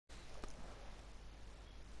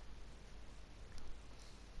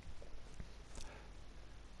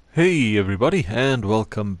Hey everybody, and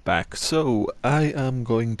welcome back. So, I am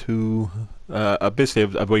going to...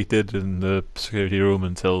 I've waited in the security room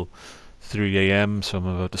until 3 AM, so I'm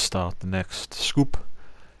about to start the next scoop.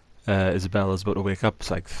 Isabella's about to wake up,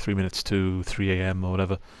 it's like 3 minutes to 3 AM or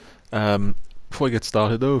whatever. Before I get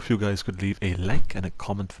started though, if you guys could leave a like and a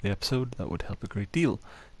comment for the episode, that would help a great deal.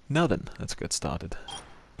 Now then, let's get started.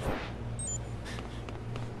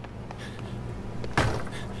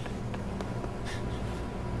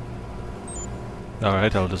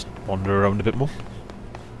 Alright, I'll just wander around a bit more.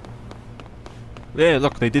 Yeah,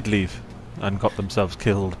 look, they did leave. And got themselves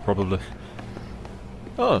killed, probably.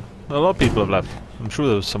 Oh, a lot of people have left. I'm sure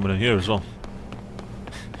there was someone in here as well.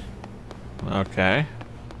 Okay.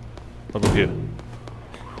 What about you?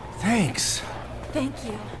 Thanks. Thank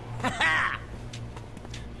you.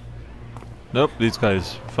 Nope, these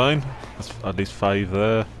guys fine. That's at least 5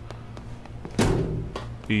 there.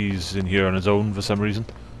 He's in here on his own for some reason.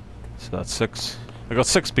 So that's 6. I got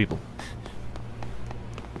 6 people.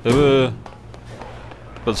 There were...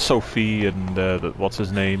 Well, Sophie and what's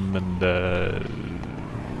his name, and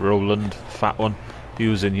Roland, fat one. He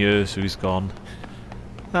was in here, so he's gone.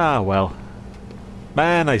 Ah, well.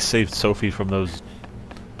 Man, I saved Sophie from those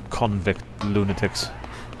convict lunatics.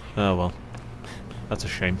 Oh well. That's a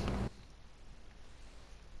shame.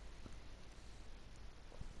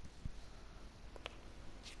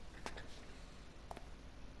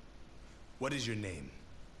 What is your name?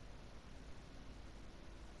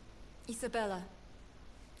 Isabella.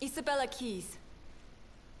 Isabella Keys.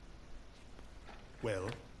 Well,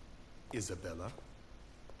 Isabella,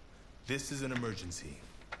 this is an emergency,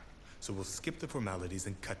 so we'll skip the formalities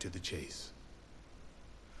and cut to the chase.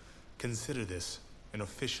 Consider this an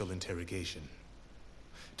official interrogation.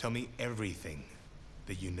 Tell me everything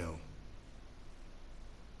that you know.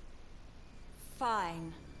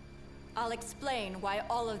 Fine. I'll explain why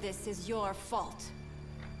all of this is your fault.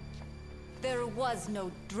 There was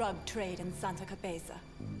no drug trade in Santa Cabeza.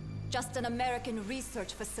 Just an American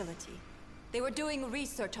research facility. They were doing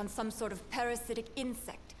research on some sort of parasitic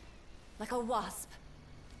insect. Like a wasp.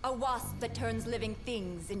 A wasp that turns living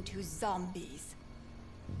things into zombies.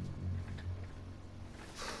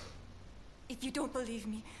 If you don't believe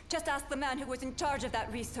me, just ask the man who was in charge of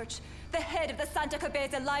that research. The head of the Santa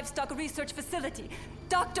Cabeza Livestock Research Facility,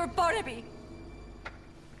 Doctor Barnaby.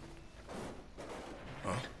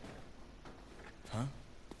 Huh? Huh?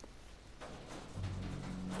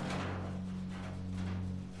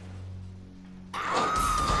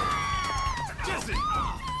 Jesse!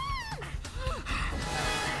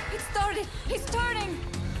 It started! He's turning!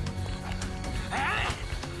 Hey!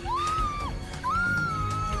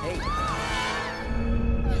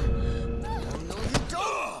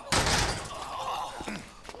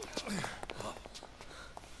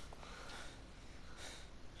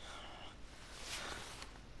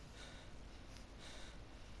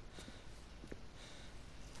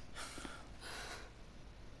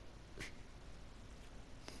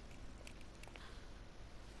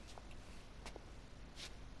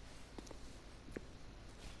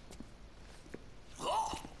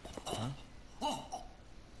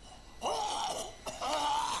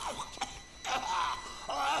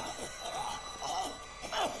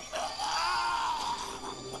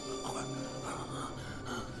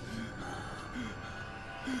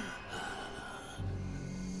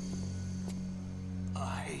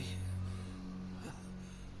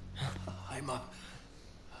 I'm a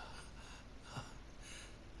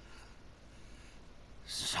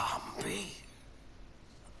zombie.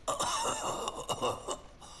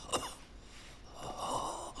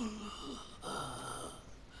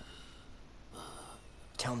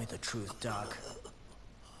 Tell me the truth, Doc.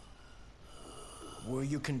 Were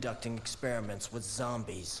you conducting experiments with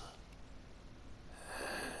zombies?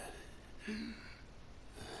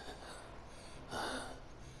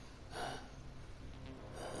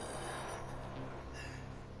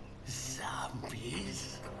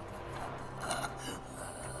 Zombies?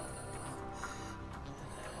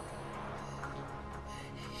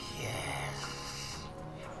 Yes.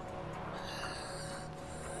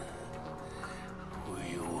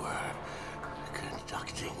 We were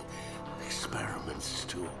conducting experiments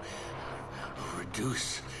to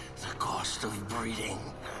reduce the cost of breeding.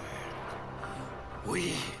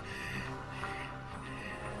 We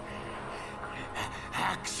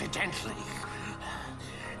accidentally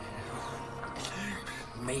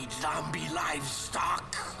made zombie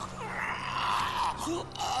livestock.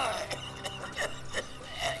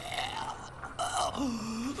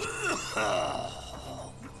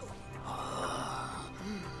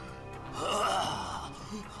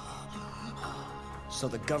 So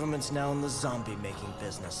the government's now in the zombie-making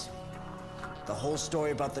business. The whole story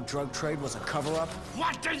about the drug trade was a cover-up?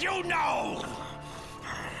 What do you know?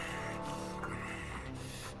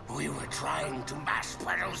 We were trying to mass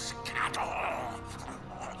produce cattle.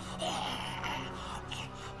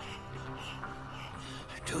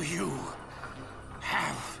 Do you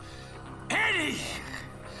have any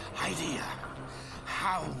idea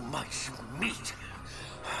how much meat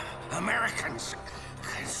Americans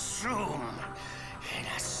consume in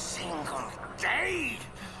a single day?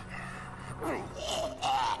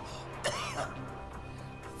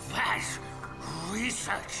 That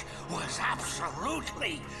research was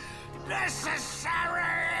absolutely necessary!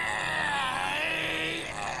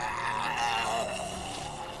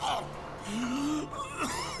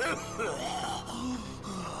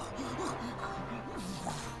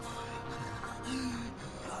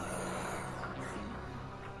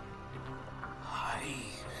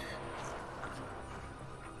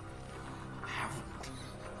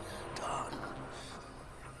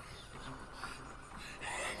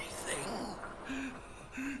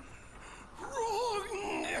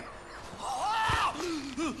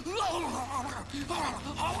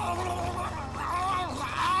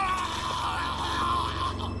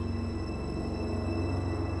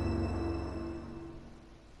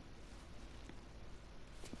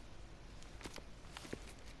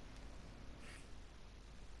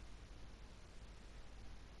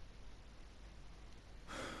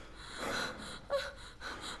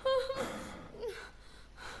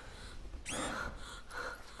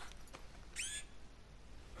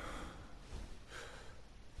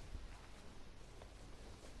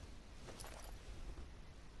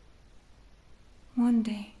 One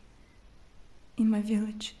day, in my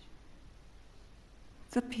village,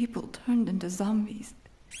 the people turned into zombies.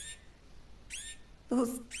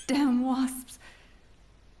 Those damn wasps.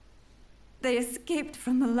 They escaped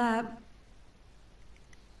from the lab.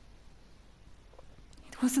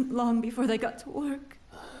 It wasn't long before they got to work.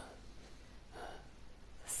 The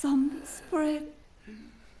zombies spread.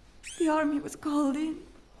 The army was called in.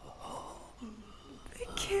 They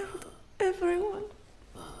killed everyone.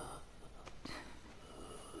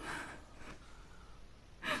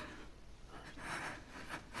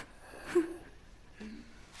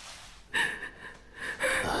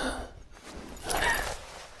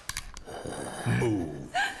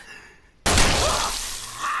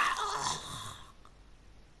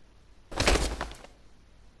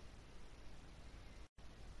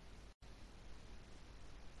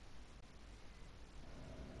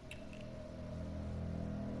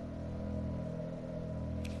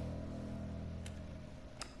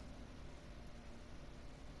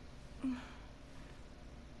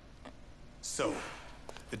 So,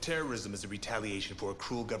 the terrorism is a retaliation for a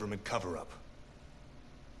cruel government cover-up.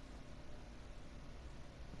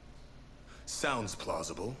 Sounds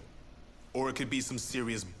plausible. Or it could be some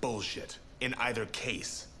serious bullshit. In either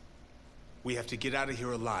case, we have to get out of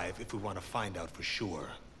here alive if we want to find out for sure.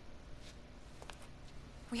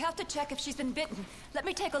 We have to check if she's been bitten. Let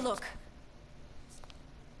me take a look.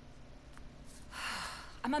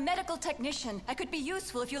 I'm a medical technician. I could be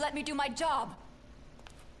useful if you let me do my job.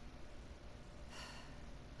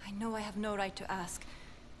 I know I have no right to ask,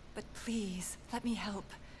 but please, let me help.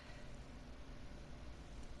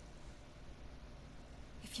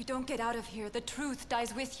 If you don't get out of here, the truth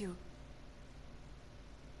dies with you.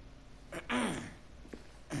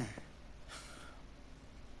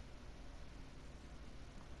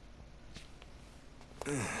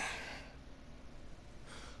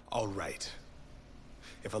 All right.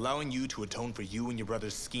 If allowing you to atone for you and your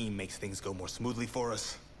brother's scheme makes things go more smoothly for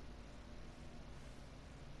us,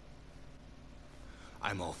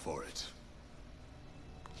 I'm all for it.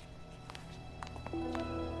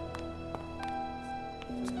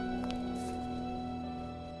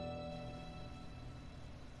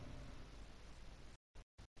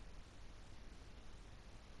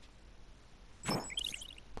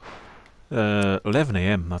 Uh, 11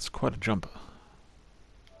 AM, that's quite a jump.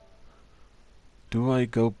 Do I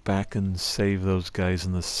go back and save those guys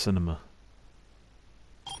in the cinema?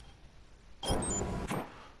 How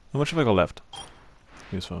much have I got left?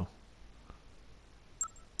 Guess so.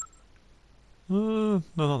 No,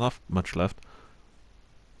 not that much left.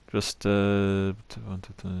 Just, yeah,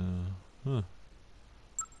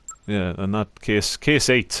 in that case, case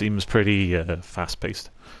 8 seems pretty fast-paced.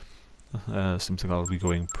 Seems like I'll be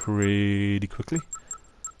going pretty quickly.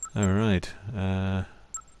 Alright, alright,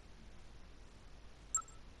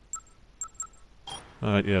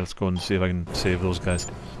 yeah, let's go and see if I can save those guys.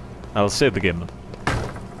 I'll save the game though.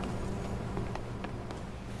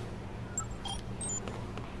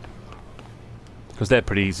 because they're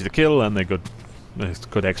pretty easy to kill and they're good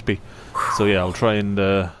XP. So yeah, I'll try and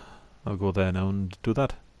I'll go there now and do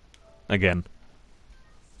that again.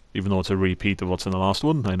 Even though it's a repeat of what's in the last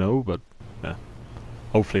one, I know, but yeah,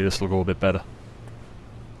 hopefully this will go a bit better.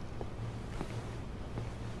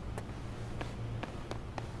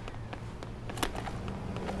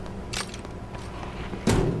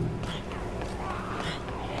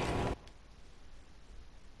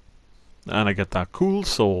 And I get that cool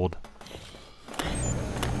sword.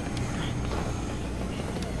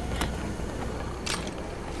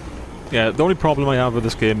 Yeah, the only problem I have with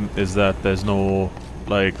this game is that there's no,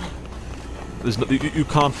 like, you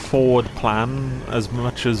can't forward plan as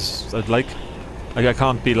much as I'd like. Like, I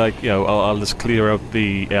can't be like, you know, I'll just clear out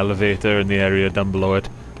the elevator in the area down below it,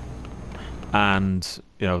 and,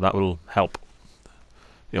 you know, that will help,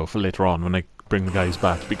 you know, for later on when I bring the guys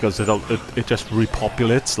back, because it just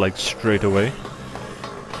repopulates, like, straight away.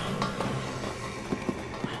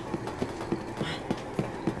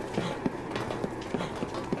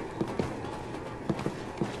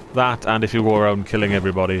 That, and if you go around killing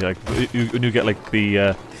everybody, like, when you get, like, the,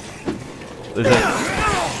 there's a...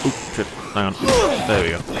 Oop, shit, hang on. There we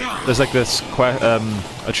go. There's, like, this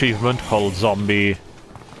achievement called Zombie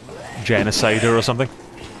Genocider or something.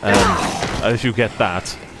 And if you get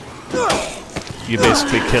that, you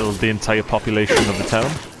basically killed the entire population of the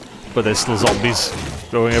town, but there's still zombies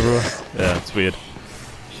growing everywhere. Yeah, it's weird.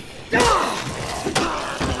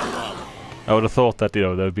 I would have thought that, you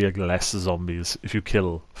know, there would be like less zombies if you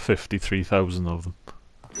kill 53,000 of them.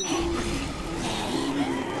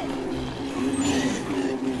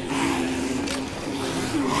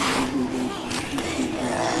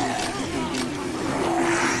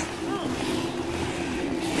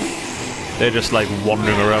 They're just like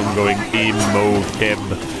wandering around going emo hip,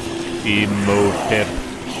 emo hip,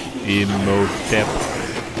 emo hip.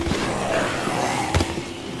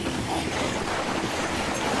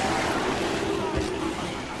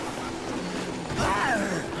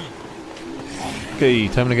 Okay,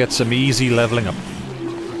 time to get some easy leveling up.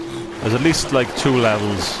 There's at least like 2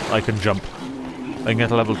 levels I can jump. I can get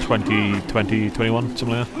to level 20, 21,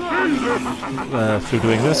 something like that, through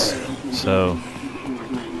doing this. So,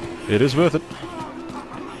 it is worth it.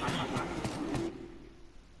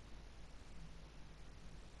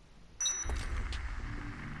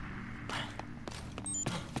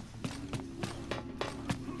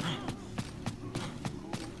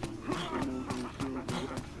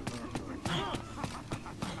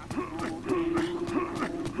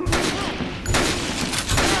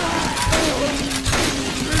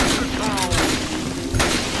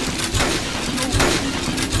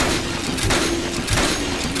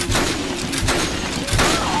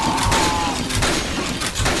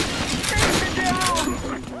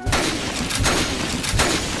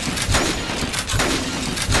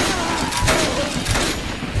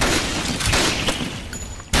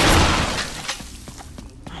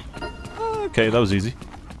 Okay, that was easy.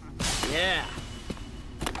 Yeah.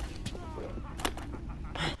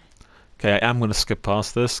 Okay, I am going to skip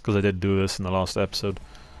past this because I did do this in the last episode.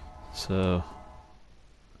 So,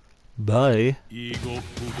 bye.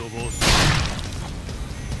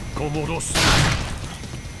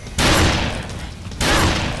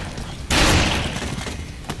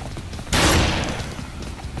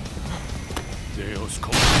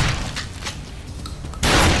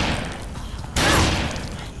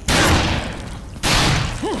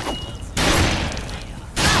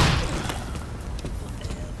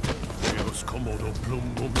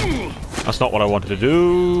 That's not what I wanted to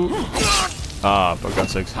do. Ah, for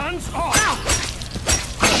God's sakes.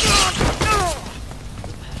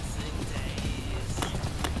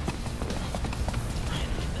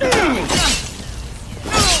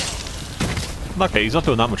 Okay, he's not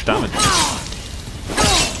doing that much damage.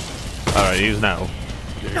 Alright, he's now.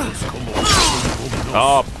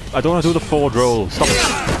 Oh, I don't want to do the forward roll. Stop it.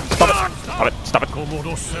 Stop it. Stop it. Stop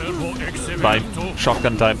it. Fine.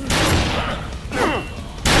 Shotgun time.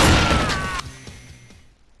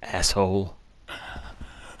 Asshole.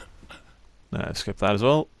 No, skip that as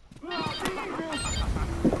well.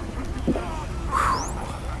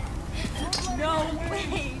 No way!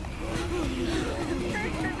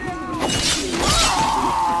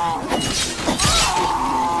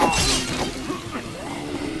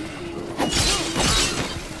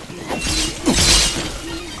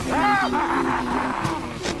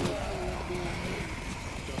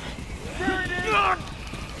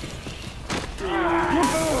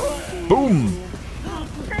 Boom!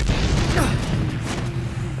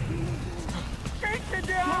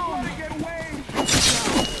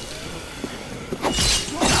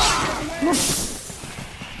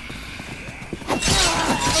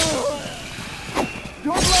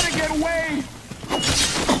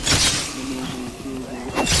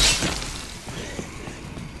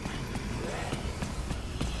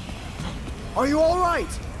 Are you all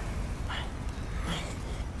right?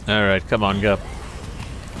 All right, come on, go.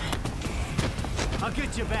 I'll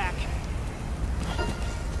get you back.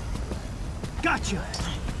 Gotcha.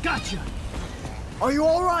 Gotcha. Are you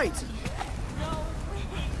all right?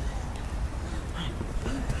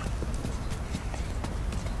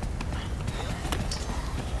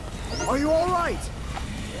 Are you all right?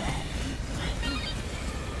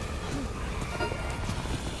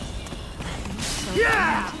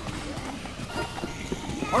 Yeah!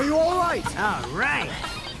 Are you all right? All right.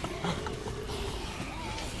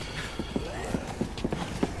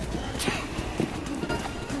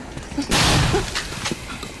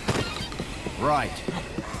 Right.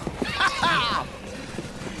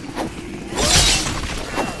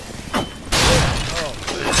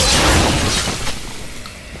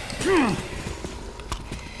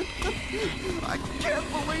 I can't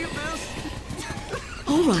believe this.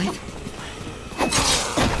 All right.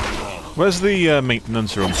 Where's the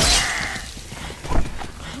maintenance room?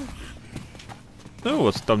 Oh,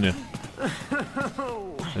 what's down here?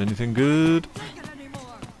 Anything good?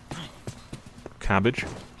 Cabbage.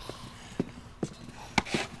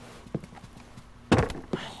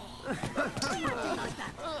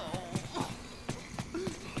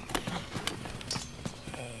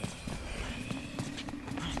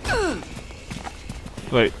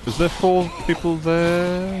 Wait, is there 4 people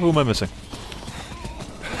there? Who am I missing?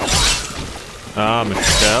 Ah,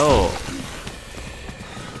 Michelle.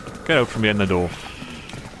 Get out from behind the door.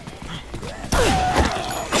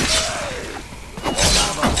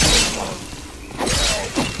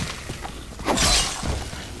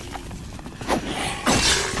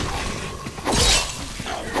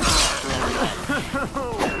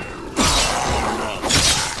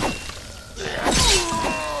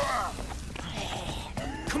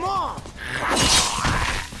 Come on!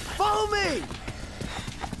 Follow me!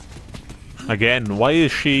 Again, why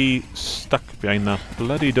is she stuck behind that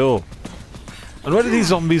bloody door? And where do these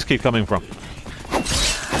zombies keep coming from?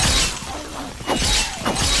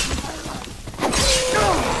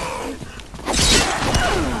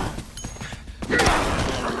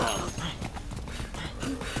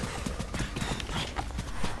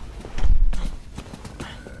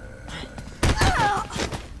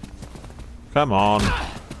 Come on.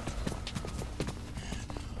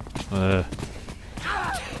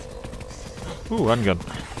 Ooh, handgun.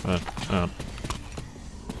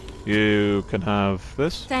 You can have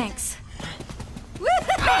this. Thanks.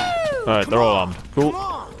 Alright, they're all armed. Cool.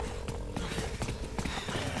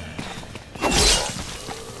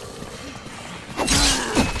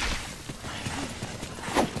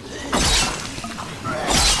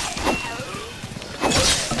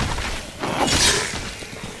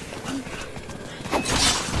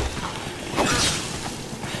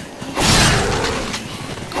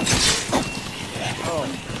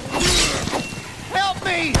 Help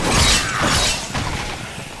me!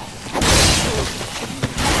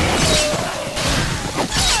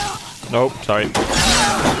 Nope, sorry.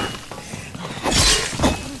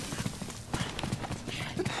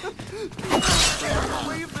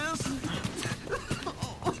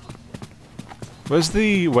 Where's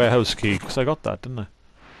the warehouse key? Because I got that, didn't I?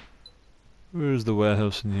 Where's the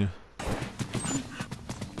warehouse in here?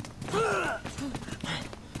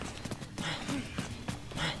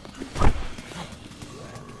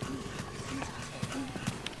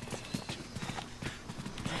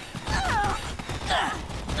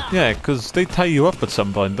 Yeah, because they tie you up at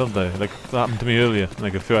some point, don't they? Like that happened to me earlier,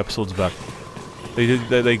 like a few episodes back.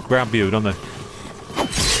 They grab you, don't they?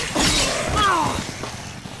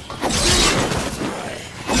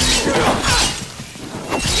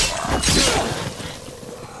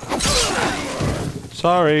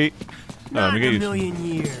 Sorry. Not let me in get a you million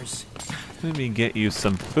years. Let me get you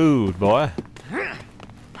some food, boy.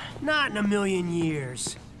 Not in a million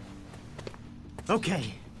years.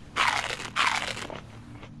 Okay.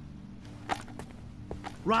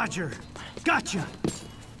 Roger. Gotcha.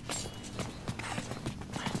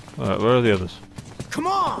 Alright, where are the others? Come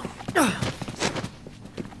on. Are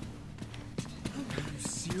you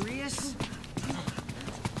serious?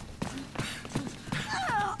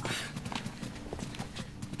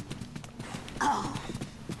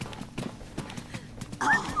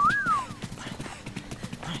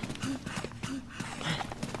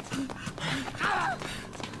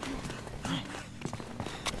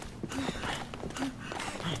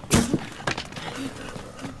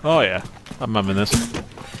 Oh yeah, I'm having this.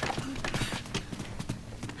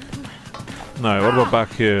 No, what about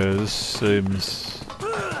back here? This seems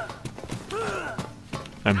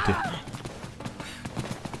empty.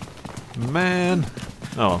 Man!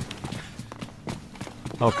 Oh.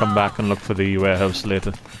 I'll come back and look for the warehouse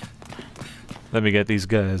later. Let me get these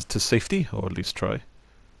guys to safety, or at least try.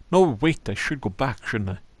 No, wait, I should go back,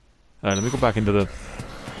 shouldn't I? Alright, let me go back into the...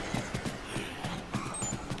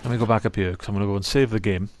 Let me go back up here, because I'm going to go and save the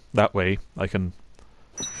game. That way, I can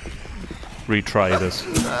retry this.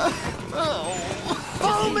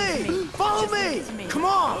 Follow me! Follow me! Come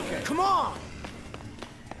on! Come on!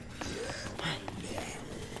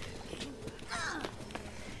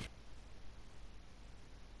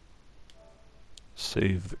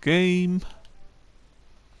 Save the game.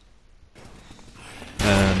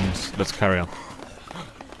 And let's carry on.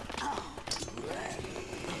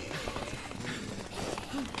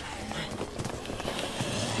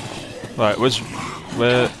 Right,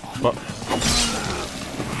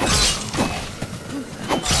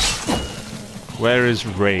 where is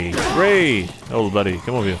Ray? Ray! Old buddy,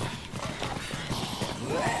 come over here.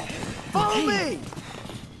 Follow me!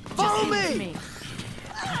 Follow me!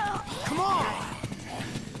 Come on!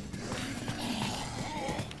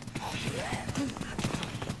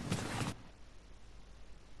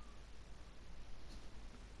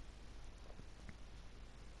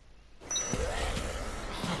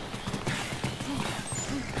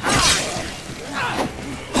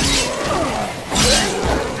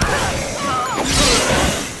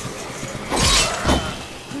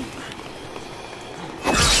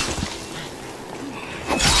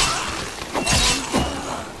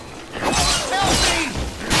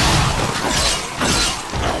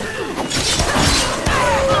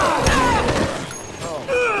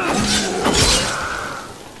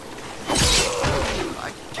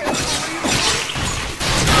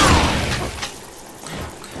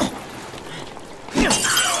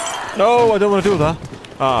 No, I don't want to do that.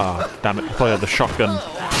 Ah, damn it. I thought I had the shotgun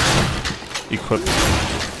equipped.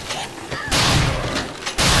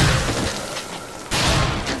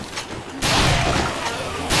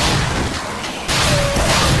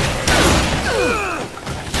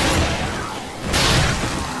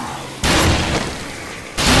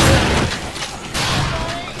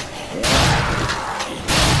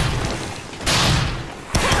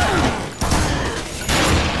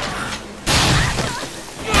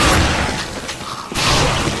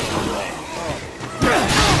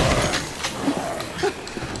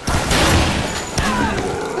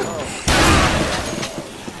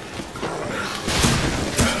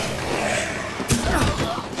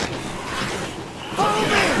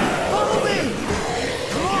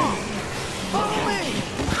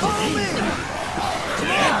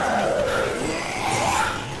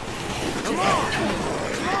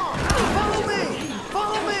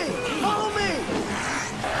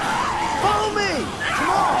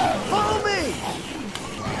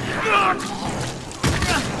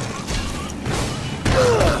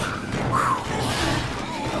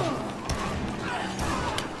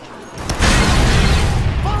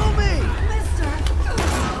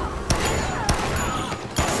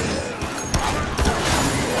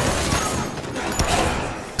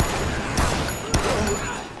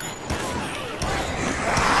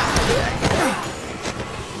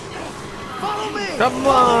 Come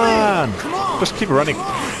on! Just keep running.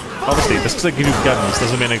 Obviously, just because I give you guns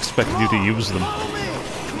doesn't mean I expect you to use them.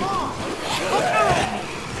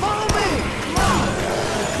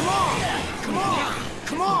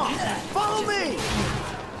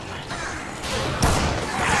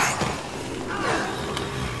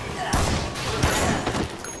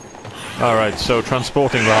 Alright, so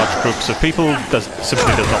transporting large groups of people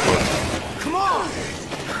simply does not work.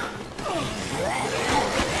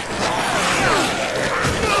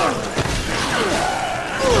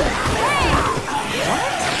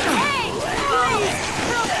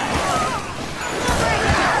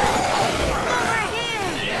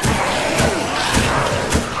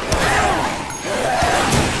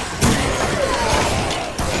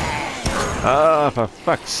 Ah, for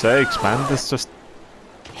fuck's sakes, man, this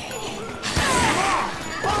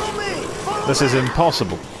is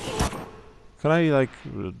impossible. Can I, like,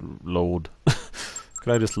 load?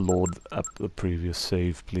 Can I just load up the previous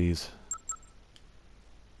save, please?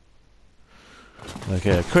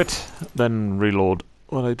 Okay, quit, then reload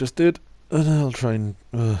what I just did, and I'll try and,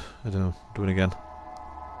 I don't know, do it again.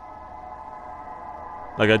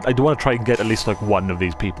 Like, I do want to try and get at least, like, one of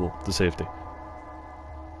these people to safety.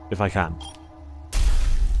 If I can.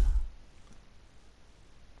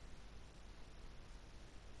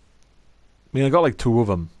 I mean, I got like 2 of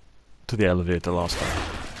them to the elevator last time.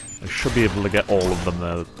 I should be able to get all of them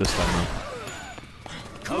there this time now.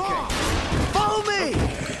 Come on! Follow me!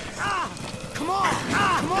 Come on! Come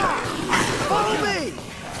on! Follow me!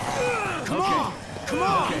 Come on! Come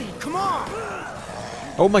on! Come on!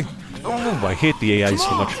 Oh my... Oh, I hate the AI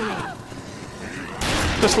so much.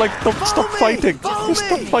 Just like, don't stop fighting! Just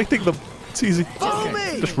stop fighting them! It's easy.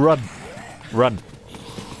 Just run. Run.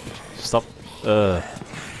 Stop.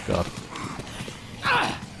 God.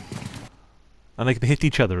 And they can hit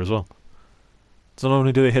each other as well. So not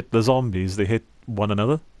only do they hit the zombies, they hit one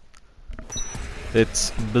another.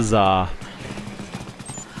 It's bizarre.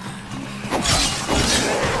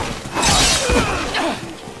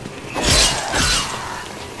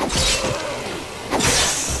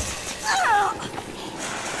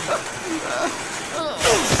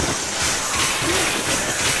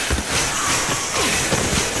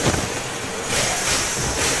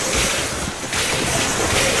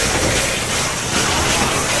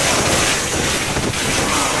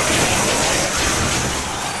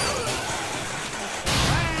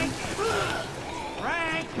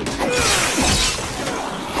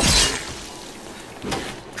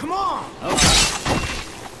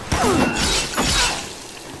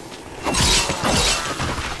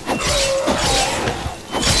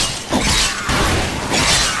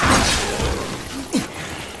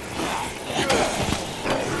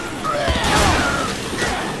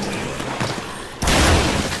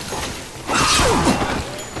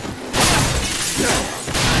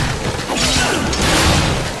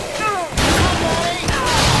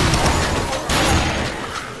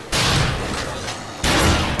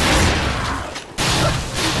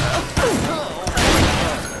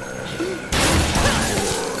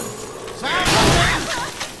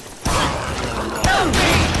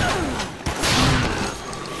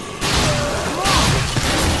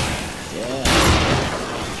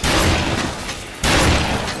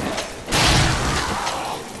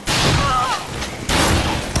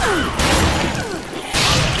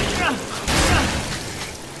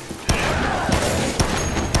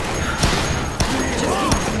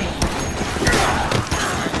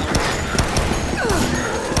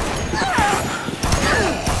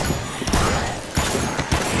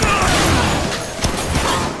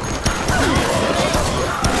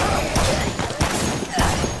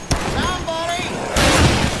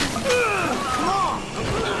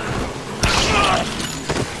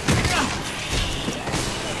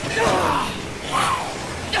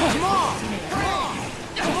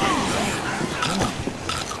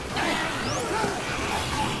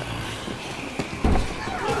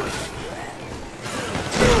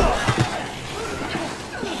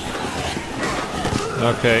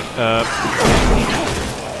 Okay,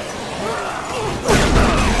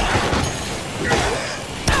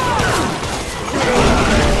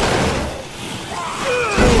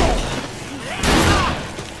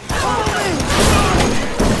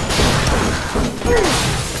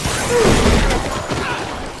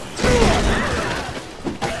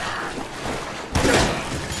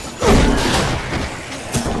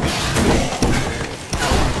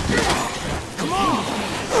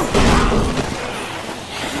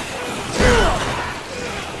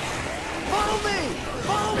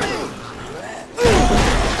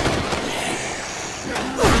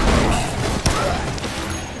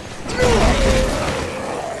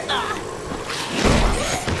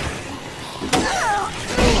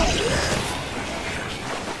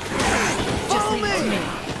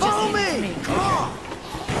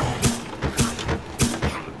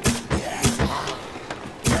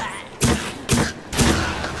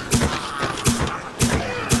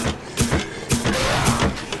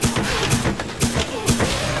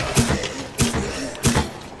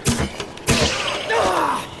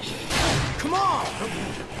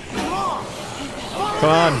 come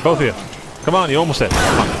on, both of you. Come on, you almost hit.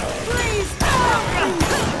 Come on.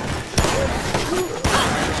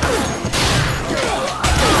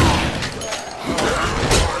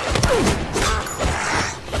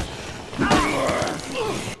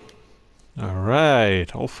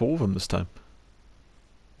 Alright, all four of them this time.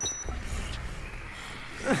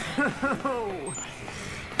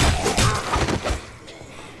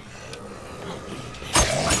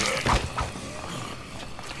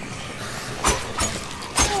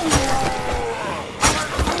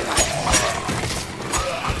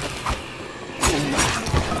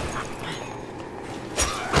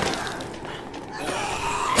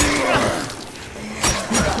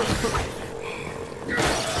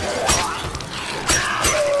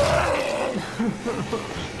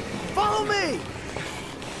 Follow me!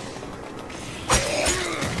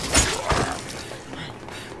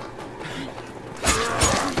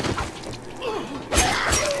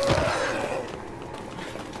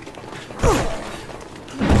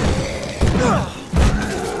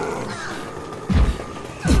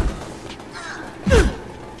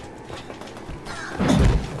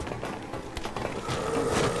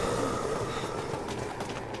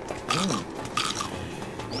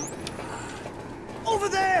 Over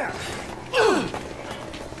there!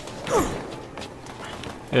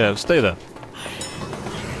 Yeah, stay there.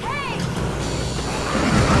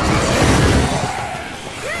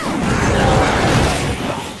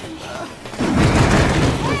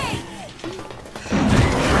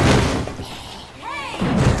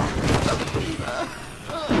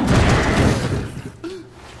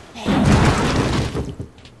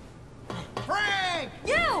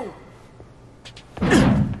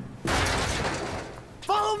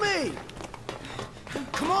 Follow me!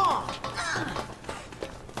 Come on!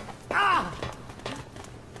 Ah!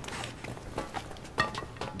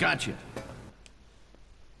 Gotcha.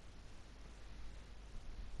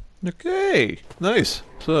 Okay, nice.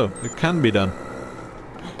 So, it can be done.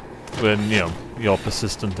 When, you know, you're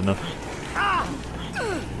persistent enough.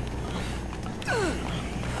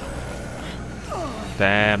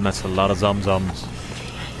 Damn, that's a lot of zom-zoms.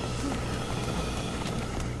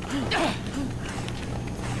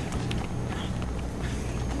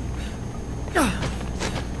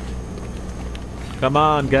 Come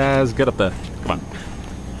on, guys, get up there. Come on.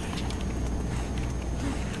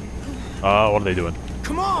 Oh, what are they doing?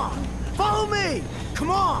 Come on! Follow me!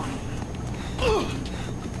 Come on!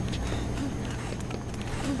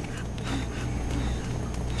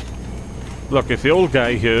 Look, if the old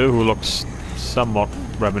guy here, who looks somewhat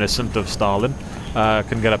reminiscent of Stalin,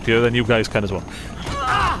 can get up here, then you guys can as well.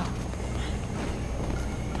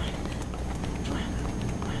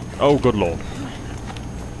 Oh, good lord.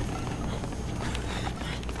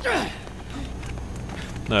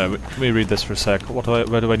 No, let me read this for a sec.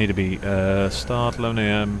 Where do I need to be? Start 11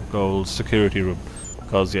 AM, goals, security room.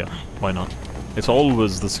 Because, yeah, why not? It's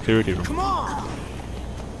always the security room. Come on!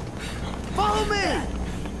 Follow me!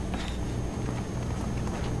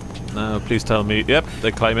 No, please tell me. Yep,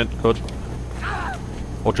 they climb in. Good.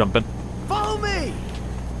 Or jump in. Follow me!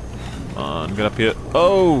 Come on, get up here.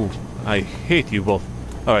 Oh! I hate you both.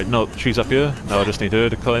 Alright, no, she's up here. Now I just need her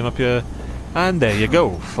to climb up here. And there you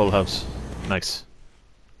go. Full house. Nice.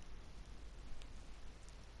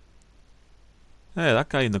 Hey, that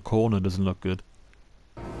guy in the corner doesn't look good.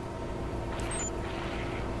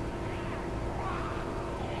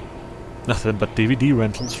 Nothing but DVD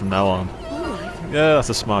rentals from now on. Yeah, that's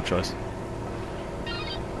a smart choice.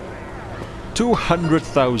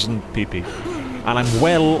 200,000 PP. And I'm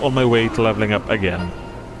well on my way to leveling up again.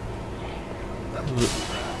 Did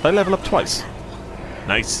I level up twice?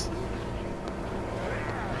 Nice.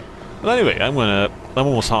 Well, anyway, I'm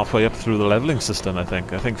almost halfway up through the leveling system, I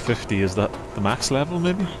think. I think 50 is the max level,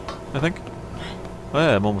 maybe? I think? Oh,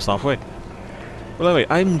 yeah, I'm almost halfway. Well, anyway,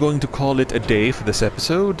 I'm going to call it a day for this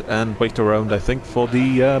episode and wait around, I think, for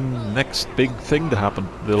the next big thing to happen.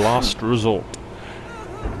 The last resort.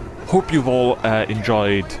 Hope you've all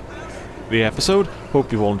enjoyed the episode.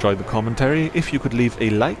 Hope you've all enjoyed the commentary. If you could leave a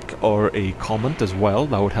like or a comment as well,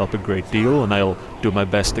 that would help a great deal, and I'll do my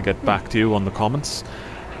best to get back to you on the comments.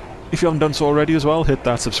 If you haven't done so already as well, hit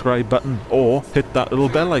that subscribe button or hit that little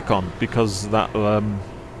bell icon, because that'll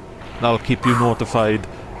keep you notified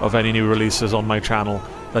of any new releases on my channel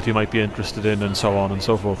that you might be interested in, and so on and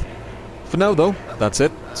so forth. For now though, that's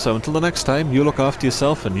it. So until the next time, you look after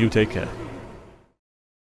yourself and you take care.